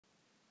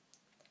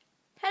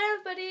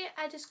everybody,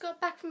 I just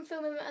got back from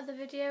filming my other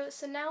video,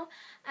 so now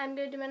I'm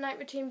going to do my night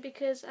routine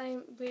because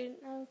I'm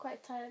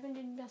quite tired. I've been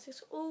doing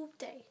gymnastics all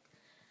day,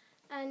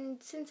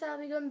 and since I'll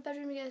be going to the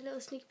bedroom, we get a little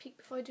sneak peek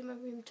before I do my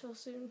room tour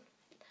soon,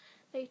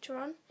 later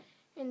on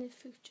in the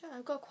future.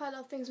 I've got quite a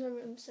lot of things in my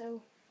room,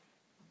 so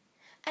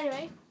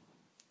anyway,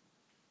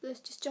 let's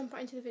just jump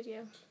right into the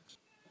video.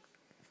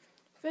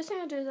 First thing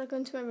I do is I go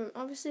into my room.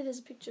 Obviously there's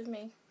a picture of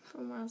me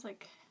from when I was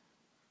like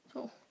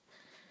 4.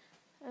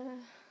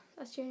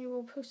 That's the only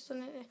wall posters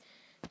on it.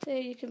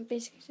 There you can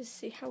basically just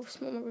see how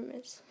small my room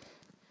is.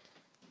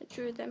 I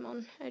drew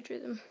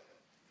them.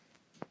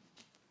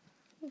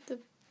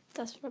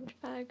 That's the rubbish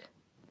bag.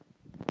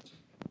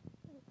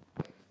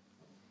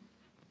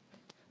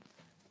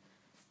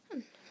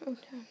 And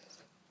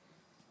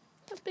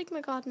how big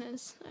my garden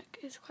is. Like,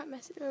 it's quite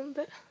messy at the moment,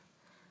 but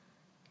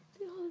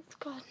the olive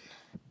garden.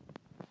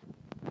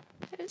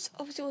 It's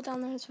obviously all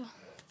down there as well.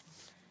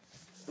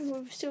 And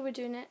we'll still be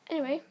doing it.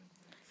 Anyway,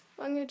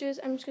 what I'm going to do is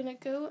I'm just going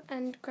to go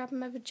and grab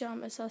my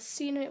pyjamas. So I'll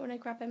see you in a minute when I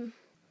grab them.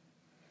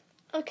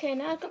 Okay,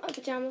 now I've got my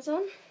pyjamas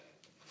on.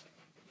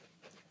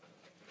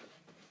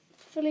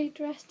 Fully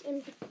dressed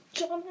in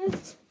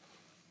pyjamas.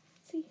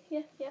 See?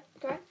 Yeah,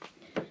 great.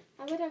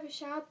 I would have a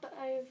shower, but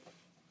I've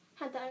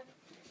had that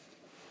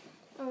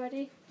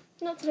already.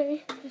 Not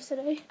today, just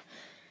today.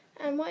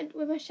 And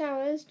with my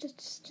showers,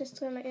 just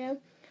to let you know,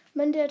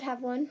 Monday I'd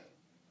have one,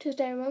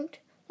 Tuesday I won't,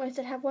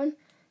 Wednesday I'd have one,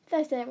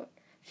 Thursday I won't,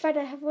 Friday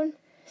I have one,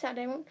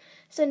 Saturday I won't,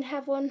 Sunday I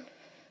have one,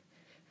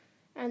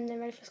 and then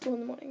ready for school in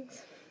the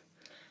mornings.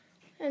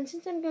 And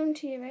since I'm going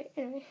to you, right,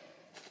 anyway,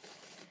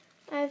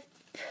 I've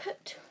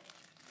put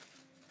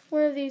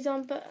one of these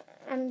on, but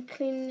I'm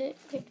cleaning it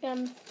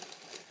like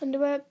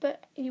underwear,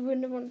 but you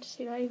wouldn't want to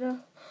see that either,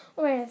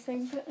 or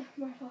anything, but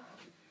whatever.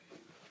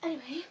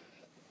 Anyway,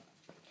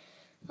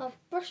 I'll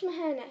brush my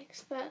hair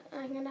next, but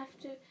I'm gonna have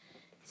to.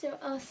 So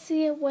I'll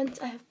see you once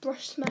I have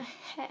brushed my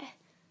hair.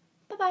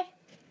 Bye bye.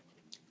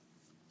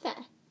 There,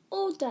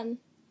 all done.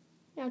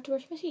 Now to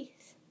brush my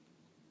teeth.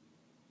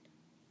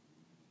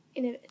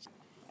 In a bit.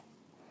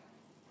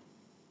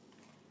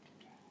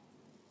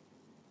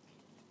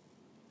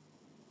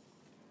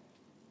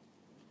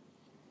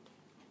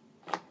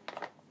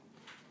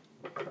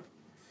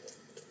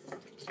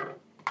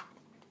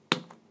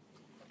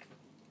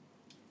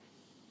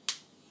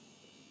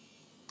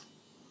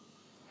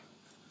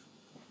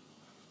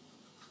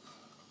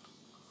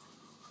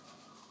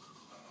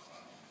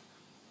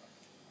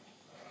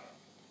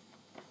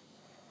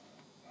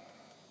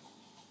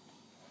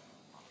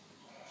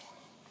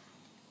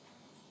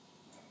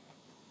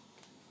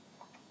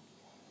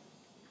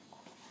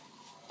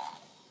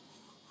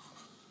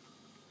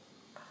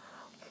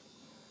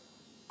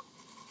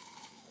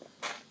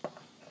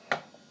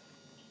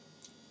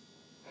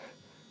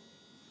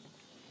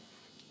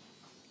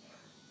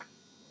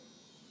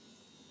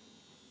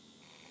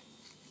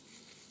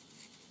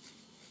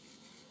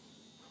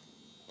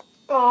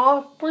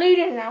 Oh,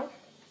 bleeding now.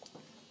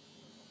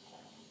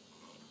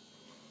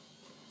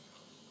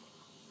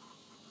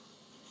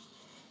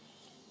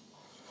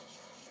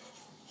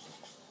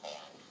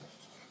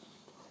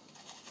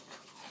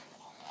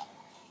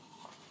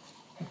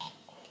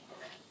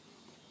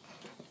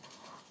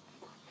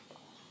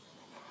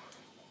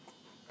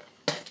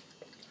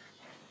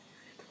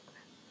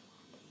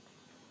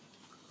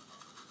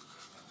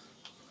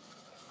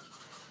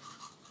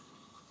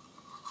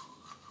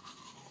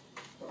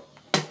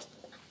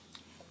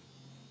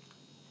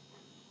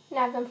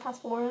 Now I've done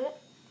fast forwarding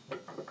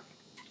it.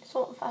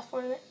 Sort of fast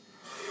forwarding it.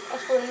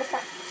 Fast forwarding the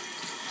fact.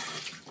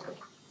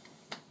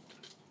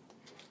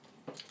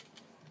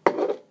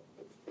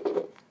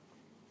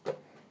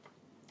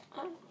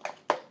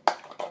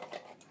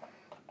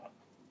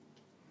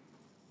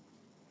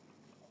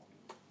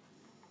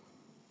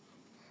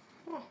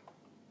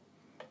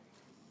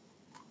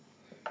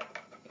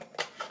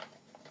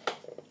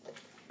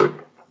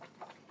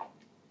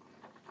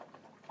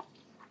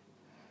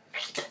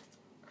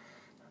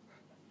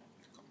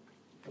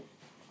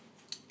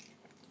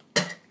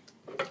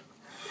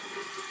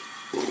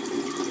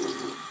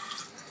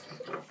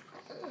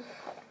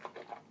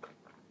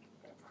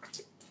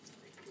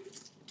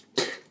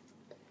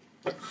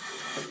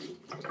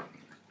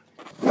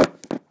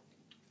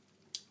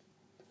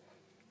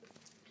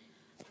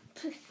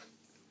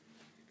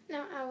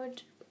 Now I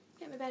would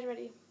get my bed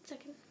ready.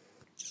 Second.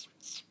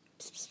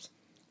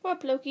 We're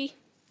up Loki.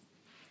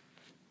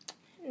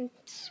 And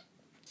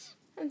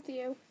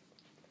Theo.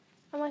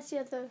 And what's the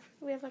other?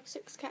 We have like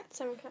 6 cats,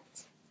 7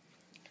 cats.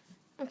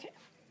 Okay.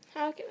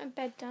 How I get my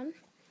bed done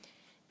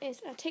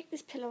is I take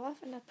this pillow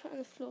off and I put it on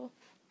the floor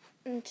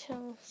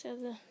until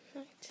the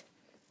night.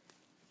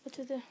 Or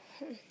to the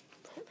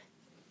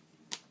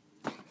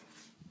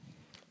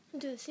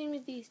do the same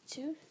with these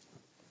 2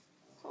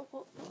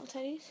 little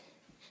teddies.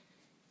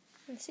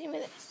 And the same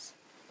with this.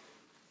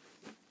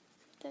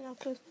 Then I'll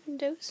close the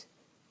windows.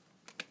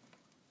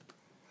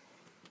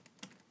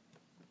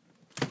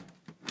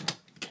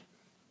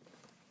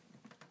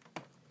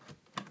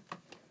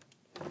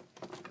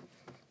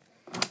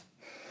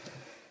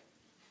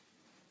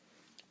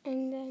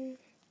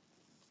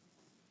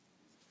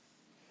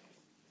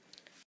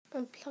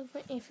 Unplug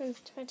my earphones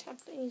into my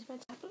tablet and use my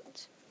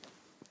tablet.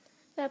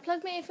 So I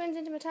plug my earphones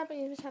into my tablet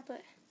and use my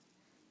tablet.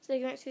 So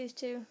you can actually see these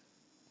two.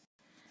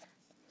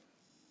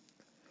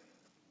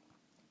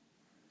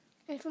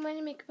 If I'm wearing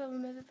a makeup, I'll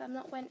remove it, but I'm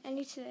not wearing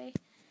any today.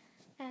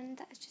 And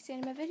that's just the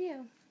end of my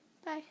video.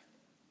 Bye.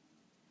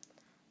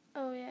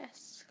 Oh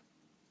yes.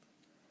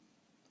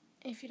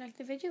 If you like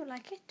the video,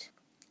 like it,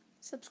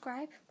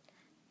 subscribe,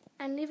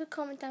 and leave a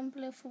comment down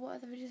below for what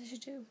other videos I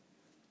should do.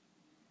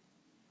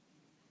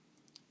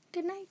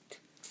 Good night.